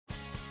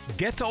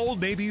Get to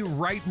Old Navy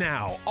right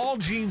now. All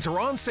jeans are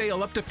on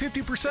sale up to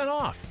 50%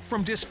 off.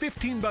 From just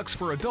 $15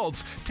 for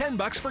adults,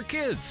 $10 for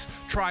kids.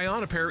 Try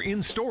on a pair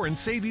in-store and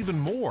save even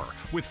more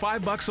with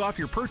 $5 off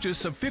your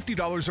purchase of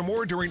 $50 or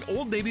more during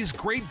Old Navy's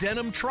Great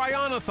Denim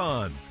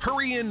Try-On-a-thon.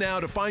 Hurry in now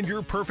to find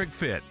your perfect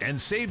fit and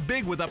save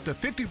big with up to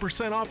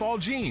 50% off all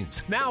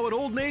jeans. Now at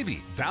Old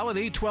Navy. Valid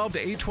 8/12 to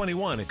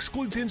 8/21.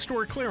 Excludes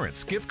in-store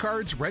clearance, gift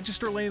cards,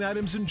 register lane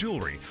items, and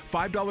jewelry.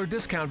 $5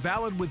 discount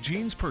valid with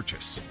jeans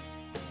purchase.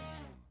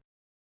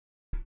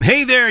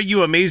 Hey there,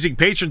 you amazing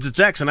patrons. It's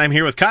X, and I'm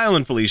here with Kyle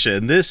and Felicia,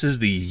 and this is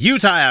the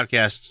Utah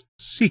Outcasts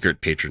Secret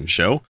Patron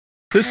Show.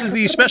 This is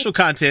the special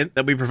content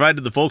that we provide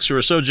to the folks who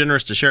are so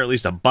generous to share at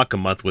least $1 a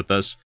month with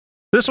us.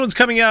 This one's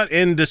coming out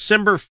in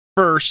December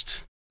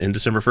 1st. On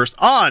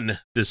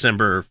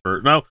December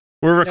 1st. No,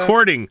 we're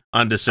recording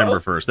on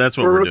December 1st. That's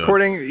what we're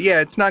recording. doing. Yeah,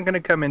 it's not going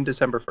to come in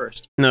December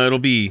 1st. No,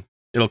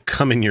 it'll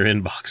come in your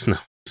inbox. No,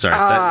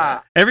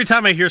 sorry. Every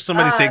time I hear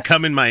somebody say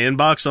 "come in my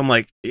inbox," I'm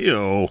like,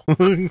 ew.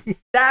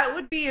 That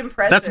would be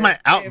impressive. That's my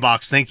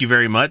outbox. Thank you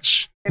very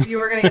much. If you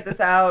were going to get this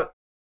out,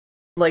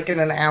 like in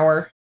an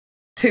hour,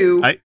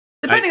 two,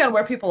 depending on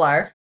where people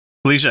are.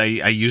 Felicia,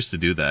 I used to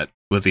do that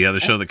with the other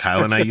show that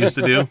Kyle and I used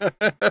to do.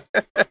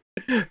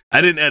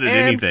 I didn't edit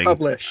anything.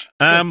 Publish.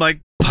 I'm like,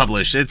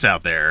 publish. It's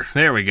out there.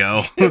 There we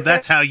go.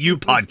 That's how you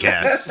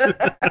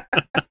podcast.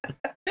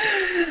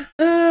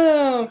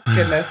 Oh,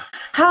 goodness.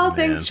 How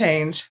things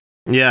change.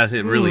 Yeah,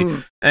 it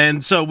really.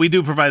 And so we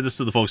do provide this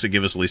to the folks that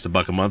give us at least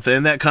 $1 a month.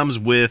 And that comes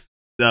with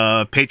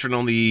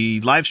patron-only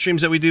live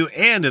streams that we do.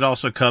 And it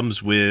also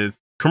comes with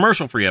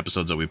commercial-free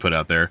episodes that we put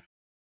out there.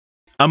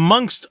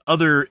 Amongst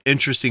other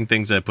interesting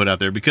things I put out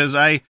there, because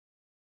I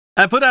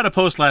put out a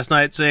post last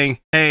night saying,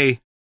 hey,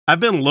 I've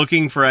been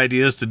looking for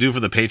ideas to do for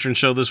the patron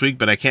show this week,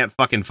 but I can't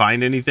fucking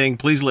find anything.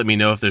 Please let me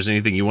know if there's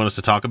anything you want us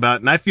to talk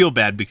about. And I feel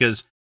bad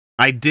because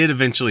I did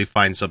eventually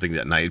find something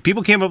that night.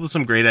 People came up with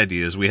some great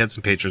ideas. We had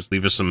some patrons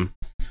leave us some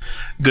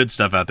good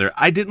stuff out there.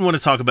 I didn't want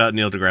to talk about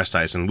Neil deGrasse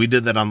Tyson. We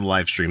did that on the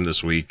live stream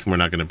this week. We're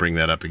not going to bring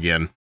that up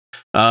again.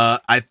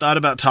 I thought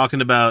about talking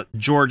about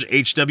George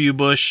H.W.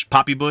 Bush,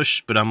 Poppy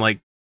Bush, but I'm like,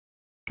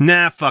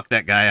 nah, fuck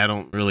that guy. I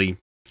don't really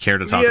care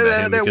to talk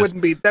about him. That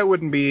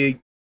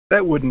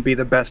wouldn't be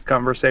the best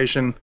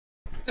conversation.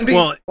 It'd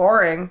be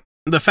boring.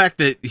 The fact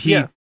that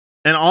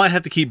and all I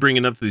have to keep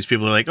bringing up to these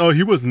people are like, oh,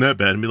 he wasn't that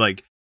bad, and be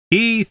like,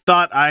 he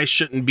thought I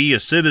shouldn't be a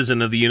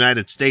citizen of the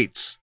United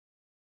States.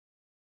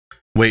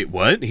 Wait,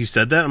 what? He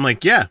said that? I'm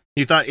like, yeah,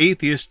 he thought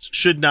atheists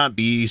should not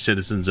be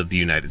citizens of the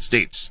United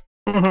States.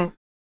 Mm-hmm.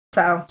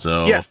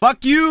 So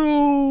fuck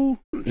you.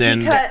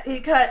 He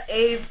cut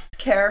AIDS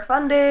care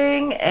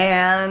funding,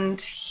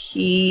 and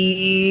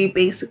he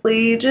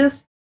basically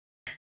just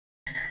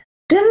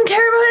didn't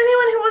care about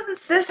anyone who wasn't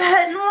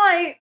cishet and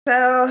white.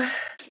 So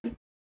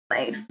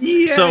nice.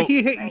 Yeah, so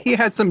he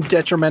had some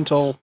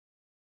detrimental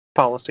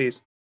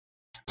policies.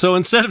 So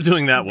instead of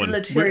doing that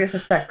deleterious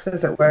effects,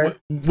 as it were,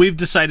 we've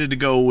decided to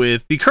go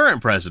with the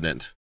current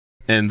president.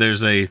 And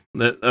there's a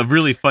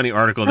really funny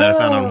article that I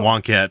found on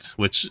Wonkat,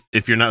 which,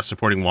 if you're not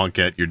supporting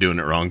Wonkat, you're doing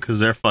it wrong, because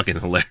they're fucking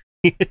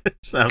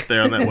hilarious out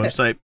there on that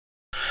website.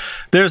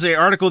 There's an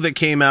article that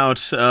came out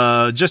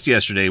just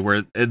yesterday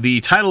where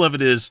the title of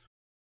it is,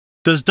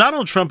 Does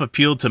Donald Trump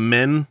appeal to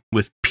men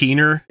with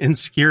peener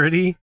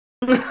insecurity?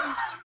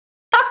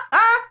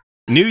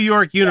 New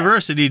York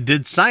University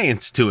did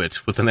science to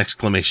it with an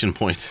exclamation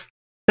point.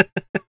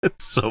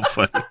 It's so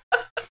funny.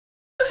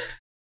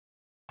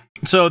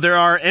 So there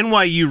are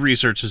NYU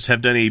researchers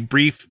have done a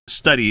brief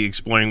study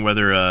exploring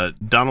whether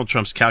Donald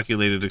Trump's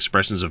calculated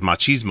expressions of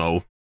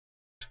machismo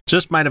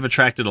just might have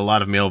attracted a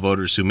lot of male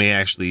voters who may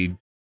actually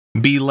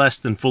be less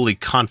than fully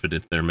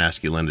confident in their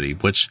masculinity,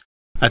 which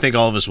I think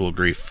all of us will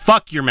agree.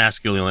 Fuck your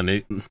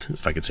masculinity,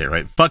 if I could say it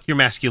right. Fuck your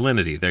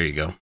masculinity. There you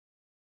go.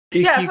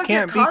 If you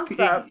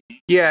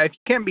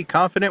can't be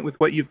confident with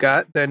what you've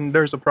got, then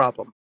there's a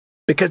problem.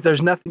 Because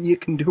there's nothing you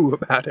can do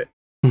about it.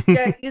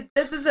 Yeah,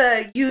 this is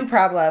a you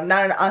problem,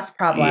 not an us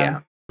problem. Yeah.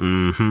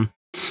 Mm-hmm.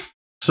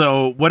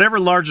 So, whatever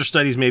larger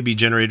studies may be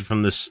generated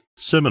from this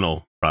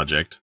seminal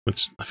project,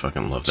 which I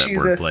fucking love that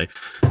wordplay.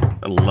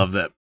 I love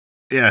that.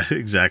 Yeah,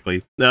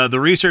 exactly. The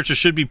researchers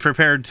should be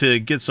prepared to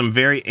get some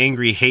very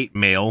angry hate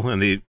mail,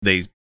 and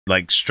they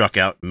like struck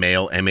out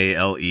male,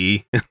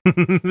 M-A-L-E.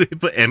 They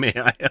put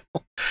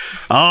M-A-I-L.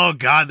 Oh,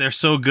 God, they're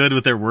so good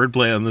with their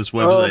wordplay on this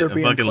website.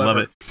 I fucking love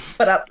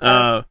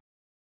it.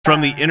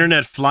 From the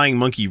Internet Flying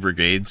Monkey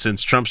Brigade,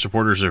 since Trump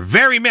supporters are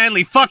very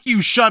manly. Fuck you,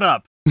 shut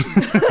up!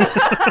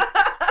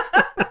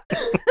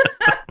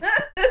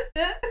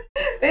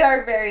 They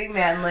are very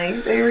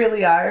manly. They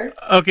really are.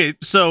 Okay,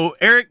 so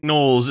Eric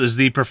Knowles is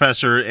the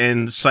professor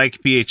and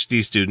psych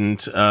PhD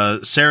student.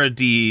 Sarah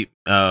D.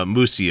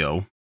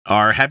 Musio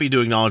are happy to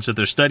acknowledge that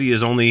their study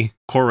is only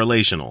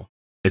correlational.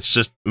 It's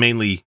just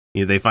mainly,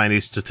 they find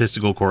a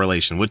statistical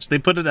correlation, which they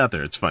put it out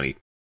there. It's funny.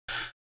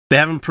 They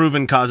haven't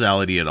proven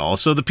causality at all.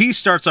 So the piece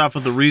starts off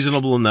with a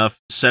reasonable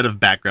enough set of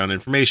background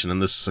information,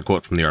 and this is a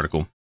quote from the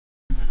article.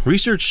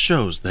 research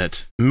shows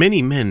that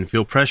many men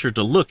feel pressure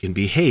to look and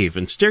behave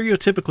in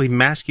stereotypically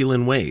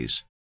masculine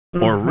ways,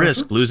 or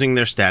risk losing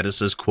their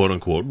status as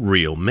quote-unquote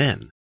real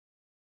men.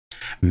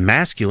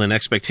 Masculine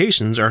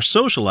expectations are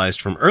socialized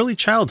from early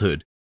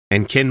childhood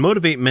and can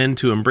motivate men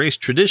to embrace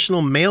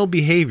traditional male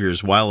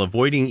behaviors while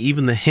avoiding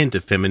even the hint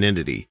of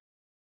femininity.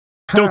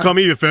 Don't call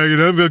me a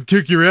faggot, I'm gonna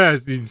kick your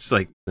ass. It's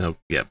like, oh,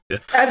 yeah.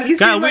 Have you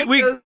God,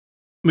 seen,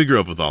 we grew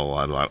up with a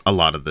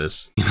lot of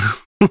this,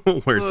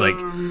 where it's like,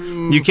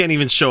 you can't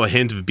even show a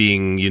hint of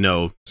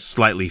being,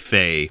 slightly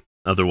fey,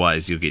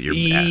 otherwise you'll get your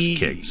ass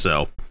kicked,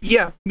 so.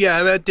 Yeah,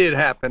 that did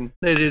happen.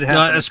 It did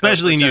happen.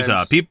 Especially in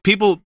Utah.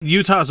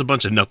 Utah's a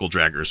bunch of knuckle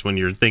draggers when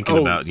you're thinking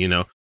about,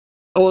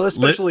 Oh,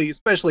 especially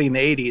in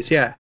the 80s,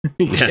 yeah.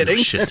 Yeah, no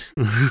shit.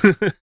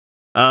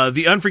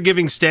 The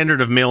unforgiving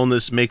standard of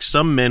maleness makes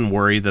some men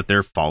worry that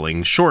they're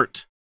falling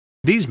short.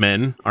 These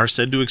men are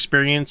said to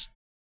experience,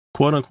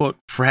 quote-unquote,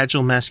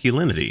 fragile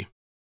masculinity.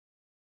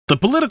 The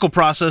political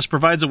process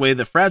provides a way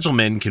that fragile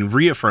men can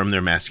reaffirm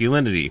their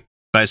masculinity.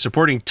 By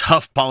supporting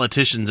tough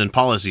politicians and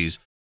policies,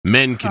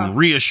 men can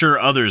reassure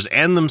others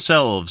and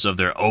themselves of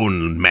their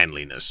own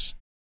manliness.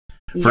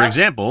 For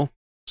example,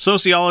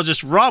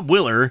 sociologist Rob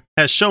Willer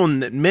has shown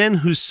that men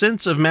whose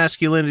sense of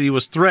masculinity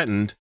was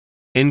threatened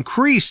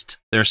increased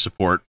their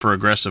support for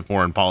aggressive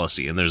foreign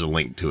policy. And there's a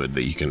link to it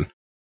that you can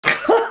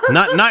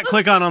not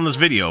click on this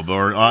video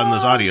or on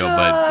this audio,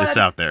 but it's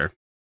out there.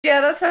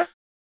 Yeah, that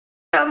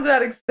sounds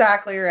about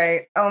exactly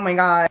right. Oh my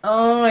god.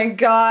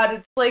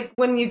 It's like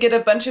when you get a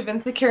bunch of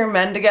insecure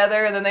men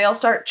together and then they all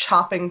start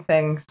chopping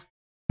things.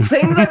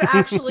 Things I've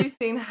actually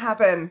seen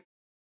happen.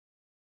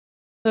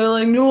 They're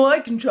like, no, I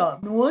can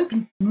chop. No, I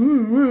can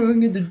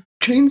get the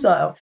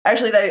chainsaw.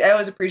 Actually, I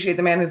always appreciate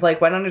the man who's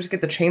like, why don't I just get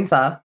the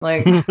chainsaw?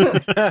 Like,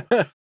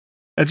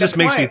 That just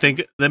makes me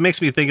think. That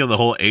makes me think of the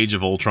whole Age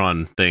of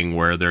Ultron thing,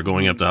 where they're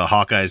going up to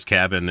Hawkeye's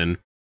cabin, and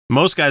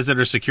most guys that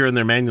are secure in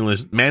their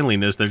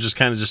manliness, they're just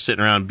kind of just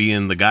sitting around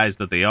being the guys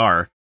that they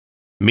are.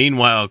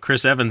 Meanwhile,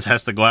 Chris Evans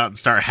has to go out and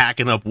start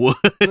hacking up wood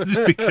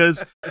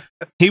because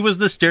he was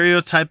the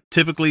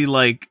stereotypically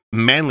like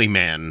manly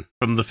man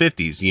from the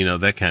 50s,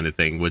 that kind of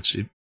thing, which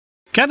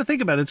kind of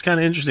think about it, it's kind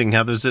of interesting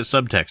how there's this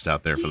subtext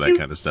out there for that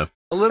kind of stuff.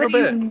 A little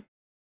bit. He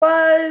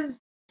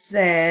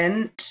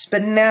wasn't,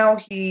 but now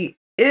he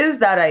is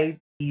that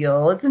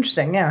ideal. It's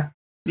interesting, yeah.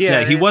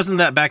 Yeah, he wasn't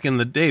that back in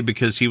the day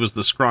because he was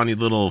the scrawny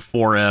little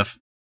 4F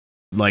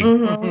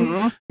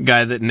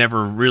guy that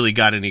never really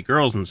got any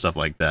girls and stuff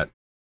like that.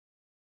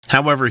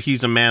 However,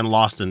 he's a man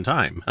lost in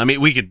time. I mean,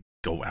 we could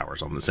go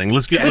hours on this thing.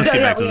 Let's get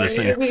back to this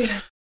thing.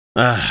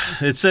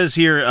 It says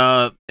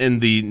here in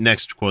the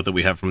next quote that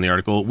we have from the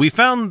article, we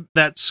found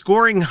that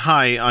scoring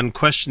high on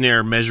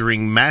questionnaire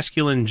measuring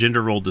masculine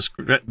gender role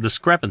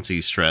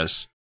discrepancy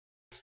stress,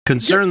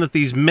 concern that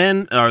these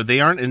men they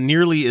aren't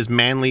nearly as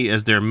manly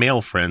as their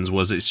male friends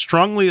was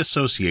strongly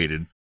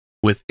associated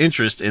with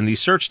interest in these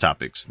search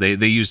topics. They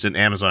used an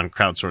Amazon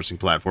crowdsourcing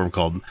platform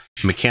called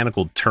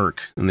Mechanical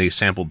Turk, and they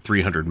sampled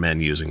 300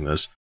 men using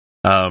this.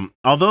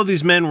 Although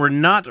these men were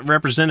not a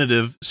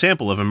representative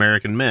sample of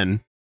American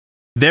men,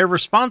 their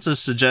responses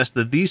suggest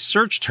that these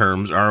search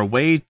terms are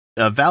a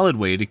valid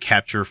way to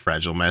capture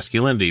fragile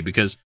masculinity,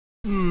 because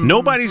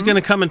nobody's going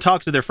to come and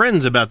talk to their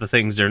friends about the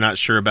things they're not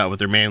sure about with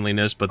their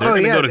manliness, but they're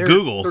going to go to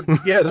Google.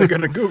 They're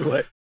going to Google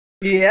it.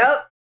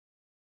 Yep.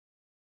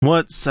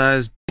 What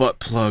size butt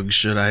plug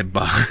should I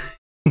buy?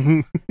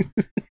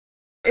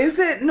 Is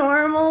it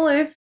normal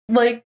if,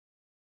 like,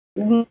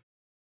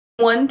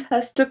 one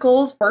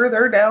testicle's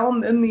further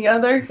down than the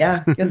other?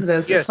 Yeah, yes it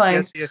is. It's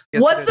fine. Yes,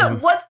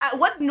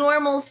 what's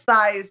normal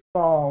sized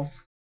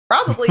balls?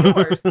 Probably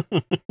yours.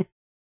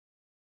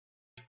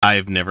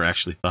 I've never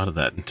actually thought of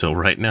that until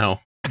right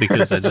now,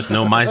 because I just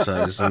know my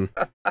size, and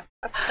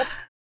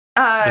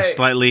they're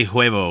slightly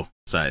huevo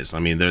size. I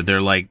mean,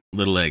 they're like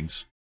little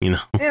eggs. Yeah,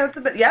 it's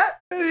a bit. Yeah,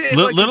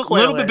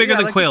 little bit bigger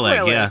than quail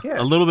egg. Yeah,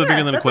 a little bit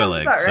bigger than a quail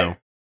egg. Right. So,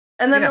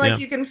 and then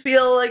you can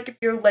feel like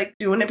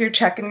if you're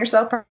checking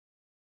yourself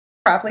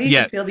properly, you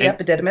can feel the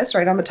epididymis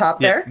right on the top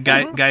there.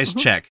 Guys,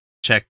 check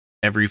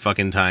every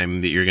fucking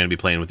time that you're going to be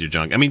playing with your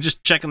junk. I mean,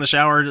 just check in the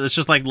shower. It's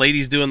just like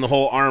ladies doing the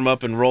whole arm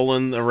up and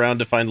rolling around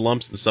to find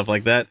lumps and stuff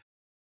like that.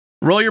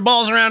 Roll your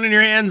balls around in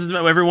your hands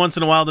every once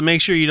in a while to make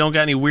sure you don't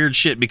got any weird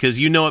shit, because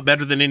you know it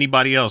better than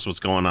anybody else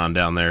what's going on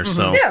down there.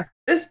 So yeah,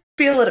 just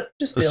feel it.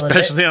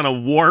 Especially on a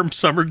warm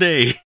summer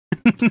day.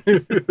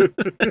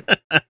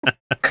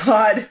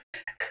 God,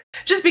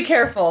 just be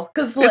careful,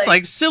 because it's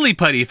like silly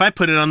putty. If I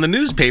put it on the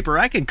newspaper,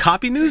 I can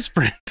copy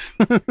newsprint.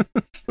 I'm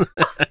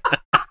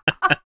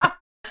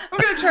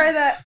gonna try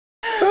that.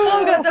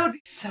 Oh god, that would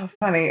be so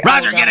funny.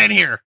 Roger, get in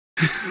here.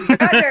 Roger,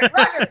 it's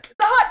a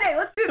hot day.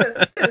 Let's do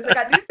this. I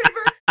got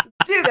newspaper.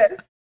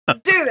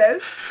 Let's do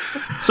this.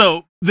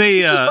 So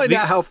they just find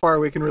out how far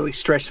we can really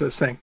stretch this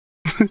thing.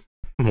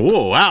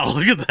 Whoa! Wow!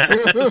 Look at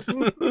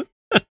that.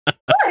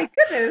 My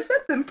goodness,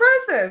 that's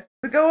impressive.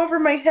 To go over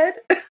my head.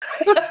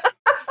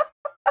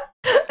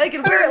 I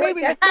can wear it like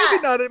a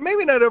hat.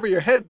 Maybe not over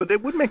your head, but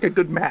it would make a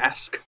good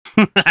mask.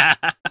 Like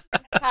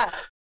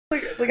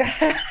a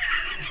hat.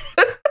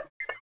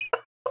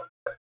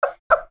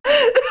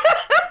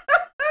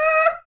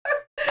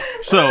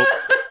 So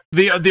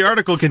the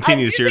article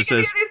continues here. It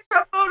says these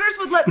Trump voters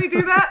would let me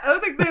do that. I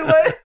don't think they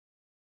would.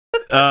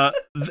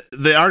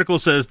 The article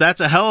says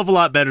that's a hell of a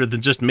lot better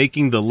than just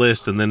making the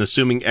list and then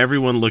assuming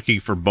everyone looking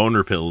for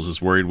boner pills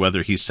is worried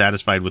whether he's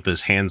satisfied with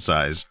his hand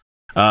size.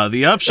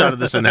 The upshot of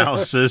this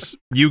analysis,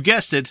 you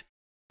guessed it,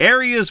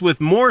 areas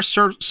with more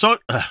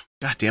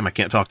goddamn, I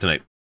can't talk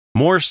tonight.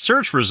 More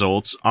search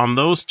results on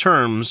those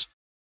terms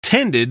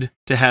tended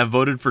to have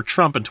voted for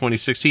Trump in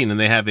 2016, and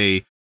they have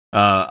a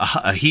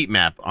heat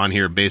map on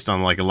here based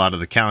on like a lot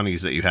of the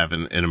counties that you have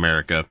in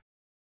America.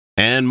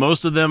 And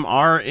most of them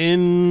are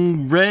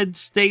in red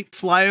state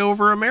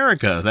flyover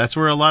America. That's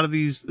where a lot of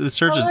these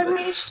searches. Well,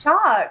 I'm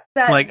shocked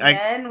that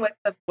men with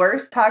the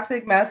worst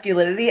toxic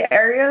masculinity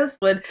areas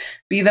would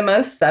be the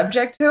most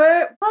subject to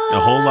it. A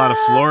whole lot of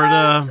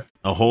Florida,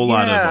 a whole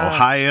lot of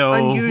Ohio,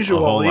 unusual.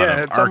 A whole lot of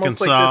it's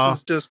Arkansas. Almost like this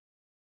is just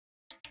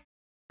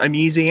an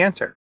easy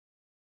answer.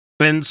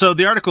 And so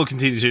the article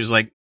continues here, is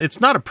like,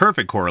 it's not a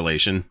perfect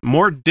correlation.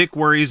 More dick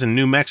worries in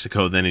New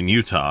Mexico than in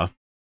Utah.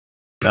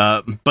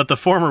 But the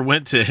former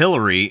went to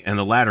Hillary and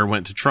the latter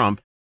went to Trump.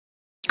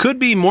 Could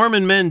be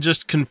Mormon men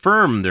just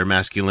confirm their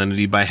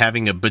masculinity by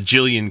having a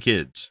bajillion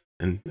kids.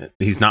 And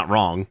he's not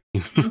wrong.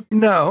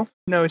 No,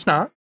 he's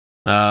not.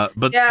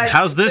 But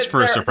how's this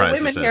for a surprise?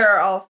 The women here are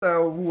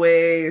also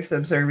way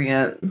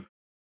subservient.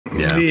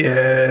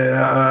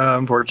 Yeah,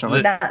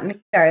 unfortunately. Not me,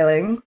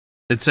 darling.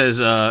 It says,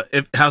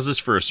 how's this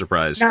for a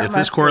surprise? If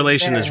this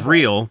correlation is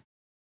real,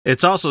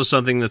 it's also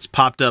something that's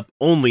popped up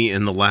only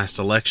in the last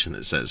election,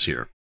 it says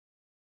here.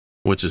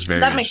 Which is very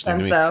interesting. That makes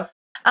sense, though.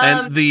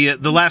 And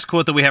the last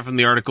quote that we have from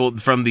the article,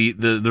 from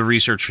the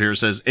research here,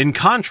 says, in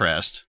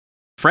contrast,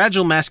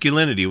 fragile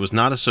masculinity was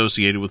not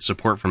associated with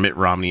support for Mitt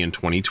Romney in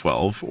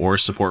 2012 or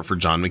support for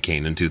John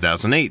McCain in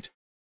 2008,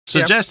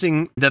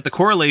 suggesting that the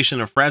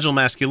correlation of fragile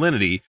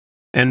masculinity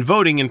and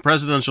voting in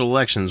presidential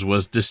elections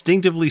was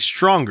distinctively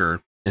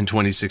stronger in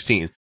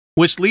 2016,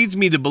 which leads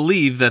me to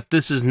believe that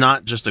this is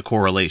not just a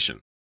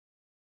correlation.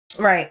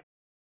 Right.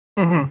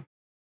 Mm-hmm.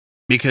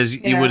 Because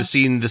you would have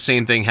seen the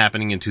same thing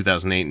happening in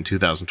 2008 and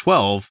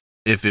 2012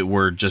 if it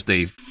were just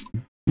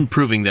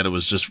proving that it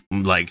was just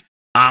like,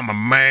 I'm a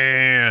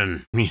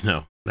man, that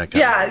kind of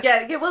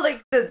thing. Yeah. Well,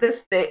 like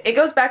it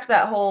goes back to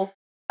that whole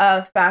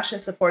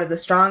fascist support of the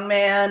strong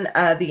man,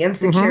 the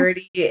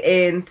insecurity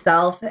in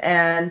self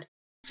and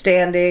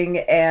standing,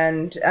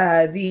 and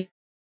the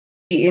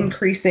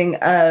increasing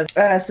of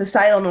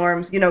societal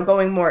norms.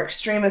 Going more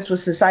extremist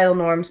with societal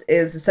norms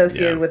is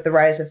associated with the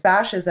rise of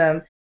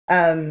fascism.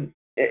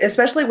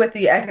 Especially with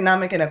the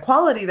economic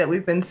inequality that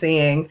we've been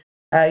seeing,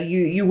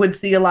 you would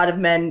see a lot of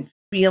men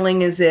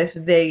feeling as if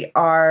they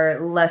are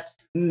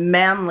less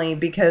manly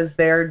because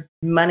their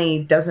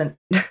money doesn't.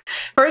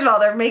 First of all,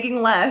 they're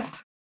making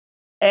less,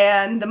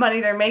 and the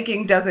money they're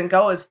making doesn't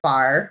go as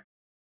far.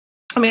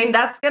 I mean,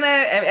 that's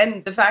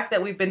and the fact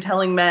that we've been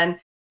telling men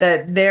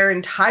that their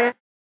entire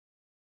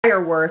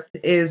worth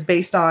is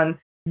based on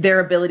their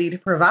ability to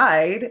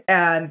provide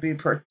and be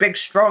big,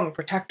 strong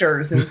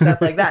protectors and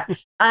stuff like that.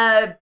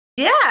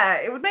 Yeah,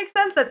 it would make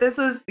sense that this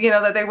is,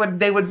 that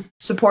they would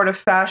support a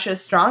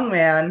fascist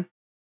strongman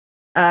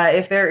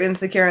if they're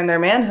insecure in their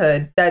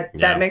manhood.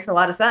 That makes a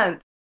lot of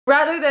sense.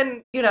 Rather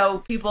than,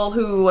 people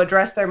who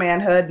address their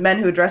manhood, men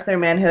who address their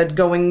manhood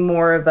going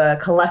more of a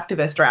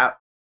collectivist route.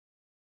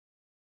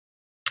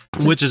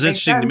 Which is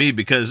interesting to me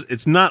because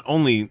it's not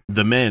only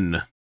the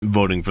men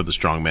voting for the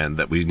strongman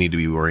that we need to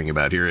be worrying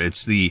about here.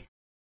 It's the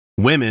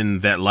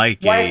women that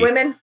like white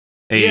women.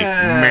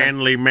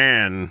 Manly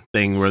man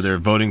thing where they're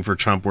voting for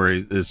Trump, where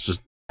it's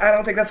just. I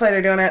don't think that's why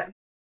they're doing it.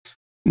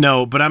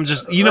 No, but I'm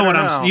just, you know what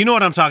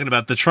I'm talking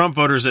about. The Trump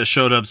voters that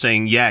showed up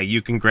saying, "Yeah,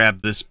 you can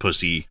grab this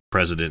pussy,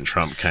 President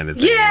Trump," kind of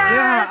thing.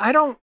 I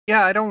don't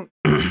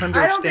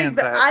understand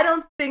I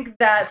don't think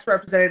that's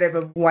representative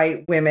of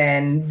white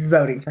women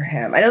voting for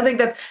him. I don't think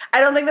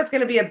that's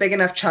going to be a big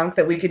enough chunk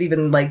that we could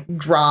even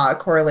draw a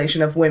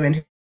correlation of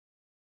women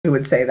who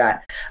would say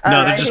that.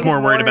 No, they're just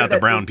more worried about the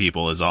brown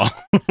people is all.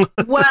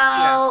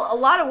 Well, a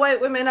lot of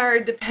white women are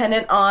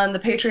dependent on the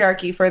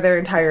patriarchy for their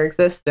entire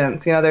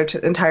existence, their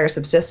entire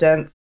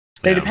subsistence.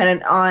 They're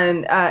dependent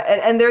on,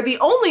 and they're the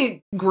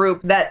only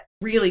group that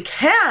really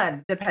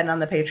can depend on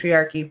the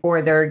patriarchy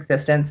for their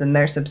existence and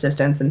their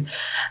subsistence. And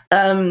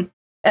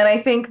I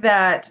think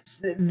that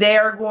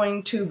they're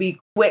going to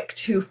be quick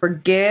to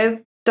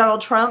forgive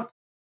Donald Trump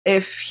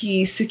if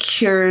he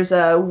secures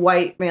a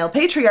white male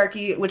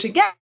patriarchy, which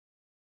again,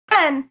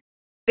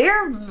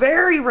 they're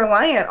very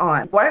reliant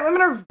on. White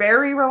women are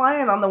very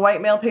reliant on the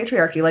white male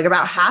patriarchy, like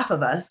about half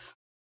of us.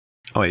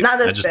 Oh, wait,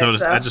 I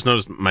just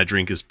noticed my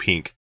drink is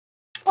pink.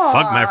 Aww,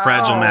 fuck my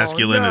fragile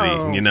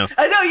masculinity, no.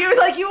 I know,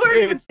 you weren't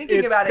even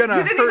thinking about it.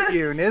 It's gonna hurt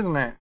you, isn't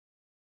it?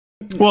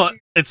 Well,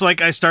 it's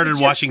like I started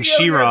watching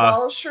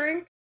She-Ra.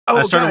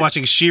 I started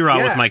watching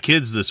She-Ra with my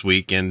kids this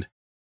week, and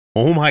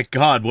oh my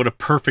god, what a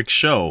perfect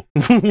show.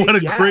 What a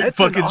great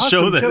fucking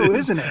show that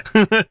is. Isn't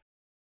it?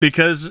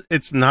 Because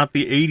it's not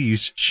the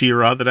 80s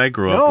She-Ra that I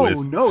grew up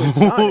with. No, it's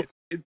not.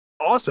 It's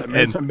awesome.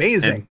 It's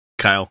amazing. And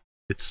Kyle,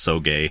 it's so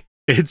gay.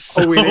 It's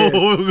so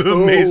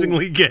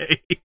amazingly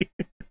gay.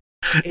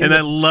 And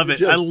I love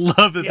it. I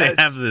love that they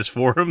have this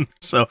for him.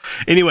 So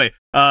anyway,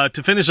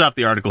 to finish off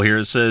the article here,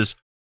 it says,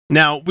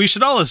 now, we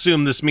should all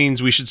assume this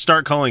means we should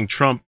start calling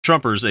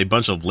Trumpers a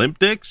bunch of limp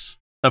dicks.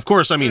 Of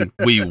course, I mean,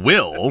 we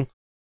will,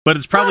 but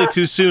it's probably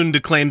too soon to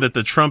claim that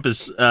the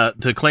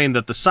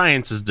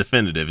science is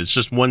definitive. It's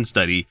just one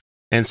study,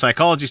 and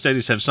psychology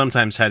studies have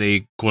sometimes had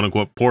a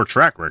quote-unquote poor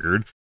track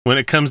record when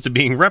it comes to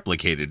being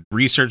replicated.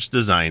 Research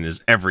design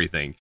is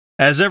everything.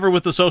 As ever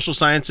with the social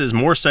sciences,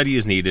 more study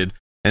is needed,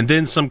 and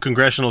then some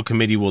congressional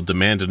committee will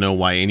demand to know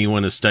why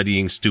anyone is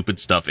studying stupid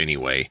stuff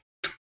anyway.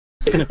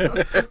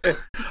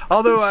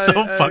 Although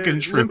so fucking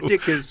true. Limp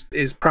dick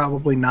is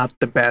probably not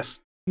the best.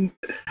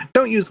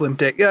 Don't use limp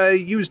dick.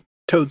 Use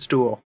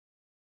toadstool,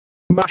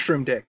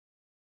 mushroom dick.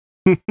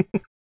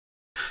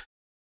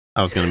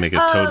 I was going to make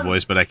a toad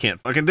voice, but I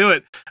can't fucking do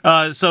it.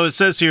 So it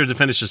says here to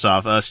finish this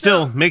off,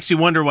 still makes you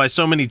wonder why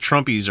so many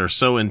Trumpies are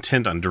so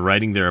intent on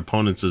deriding their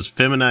opponents as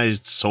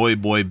feminized soy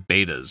boy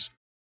betas.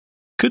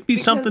 Could be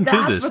something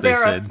to this, they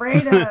said.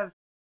 Afraid of.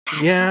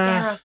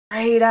 Yeah. They're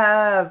afraid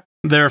of.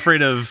 They're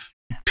afraid of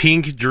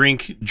pink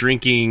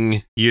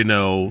drinking,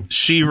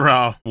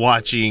 She-Ra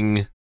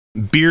watching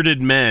bearded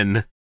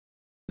men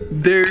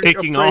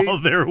taking all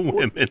their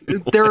women.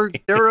 They're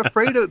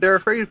afraid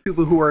of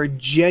people who are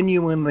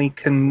genuinely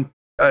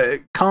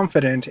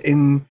confident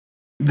in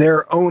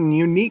their own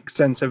unique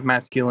sense of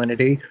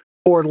masculinity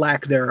or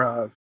lack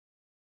thereof.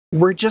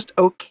 We're just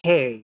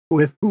okay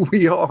with who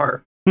we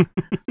are.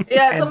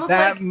 Yeah, it's and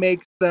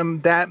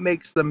that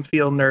makes them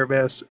feel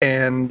nervous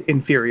and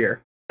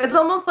inferior. It's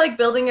almost like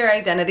building your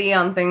identity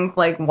on things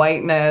like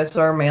whiteness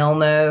or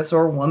maleness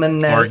or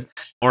womanness.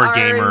 Or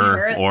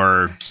gamer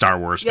or Star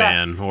Wars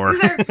fan. Or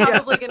these are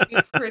probably going to be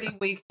pretty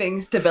weak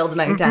things to build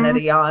an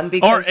identity on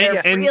because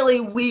they're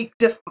really weak,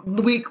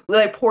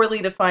 like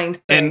poorly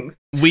defined things.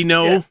 And we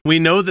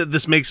know that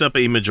this makes up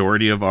a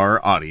majority of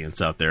our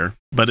audience out there,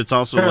 but it's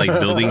also like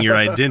building your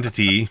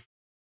identity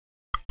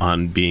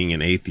on being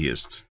an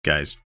atheist,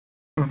 guys.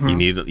 Mm-hmm.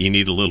 You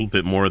need a little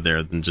bit more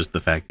there than just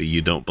the fact that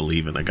you don't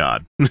believe in a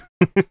god.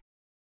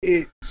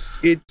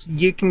 It's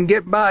you can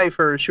get by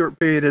for a short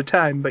period of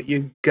time, but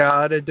you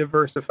gotta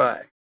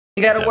diversify.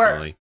 You gotta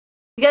work.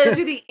 You gotta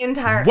do the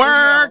entire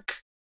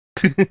work.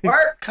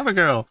 Work. Come on,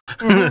 girl.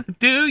 Mm-hmm.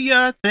 Do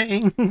your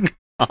thing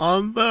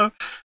on the.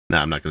 No,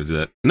 I'm not gonna do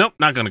that. Nope,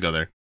 not gonna go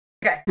there.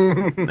 Okay.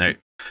 All right.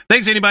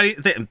 Thanks, anybody.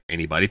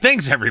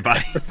 Thanks,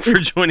 everybody, for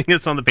joining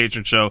us on the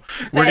Patron show.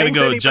 We're going to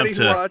go jump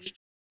to...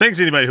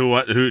 Thanks, anybody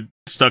who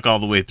stuck all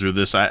the way through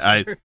this.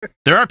 There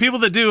are people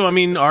that do. I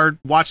mean, our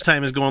watch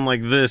time is going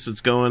like this.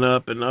 It's going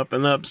up and up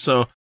and up.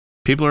 So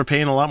people are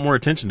paying a lot more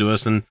attention to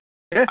us. And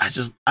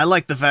I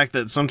like the fact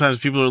that sometimes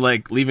people are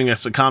like leaving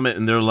us a comment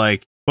and they're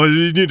like, well,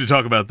 you need to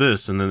talk about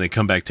this. And then they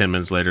come back 10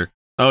 minutes later.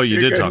 Oh, you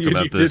did talk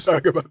about this.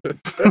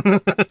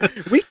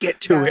 We get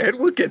to it.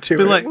 We'll get to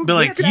it. Be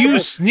like, you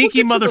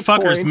sneaky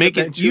motherfuckers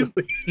making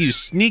you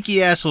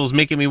sneaky assholes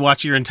making me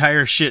watch your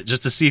entire shit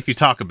just to see if you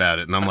talk about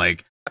it. And I'm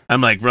like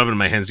rubbing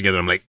my hands together.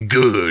 I'm like,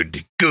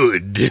 good.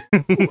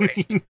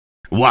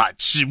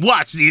 watch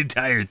the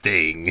entire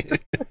thing.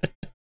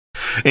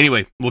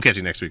 Anyway, we'll catch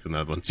you next week with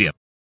another one. See ya.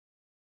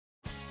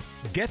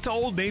 Get to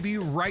Old Navy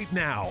right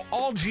now.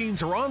 All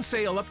jeans are on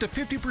sale up to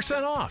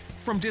 50% off.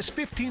 From just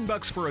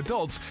 $15 for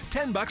adults,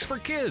 $10 for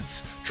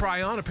kids.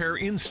 Try on a pair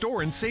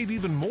in-store and save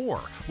even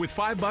more with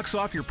 $5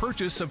 off your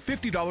purchase of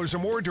 $50 or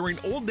more during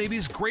Old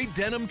Navy's Great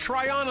Denim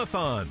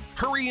Try-On-a-thon.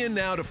 Hurry in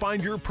now to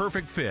find your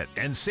perfect fit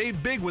and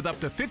save big with up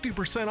to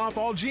 50% off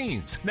all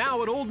jeans.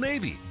 Now at Old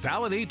Navy.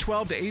 Valid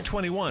 8/12 to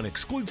 8/21.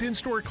 Excludes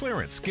in-store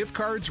clearance, gift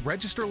cards,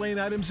 register lane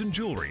items, and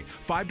jewelry.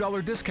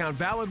 $5 discount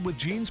valid with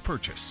jeans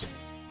purchase.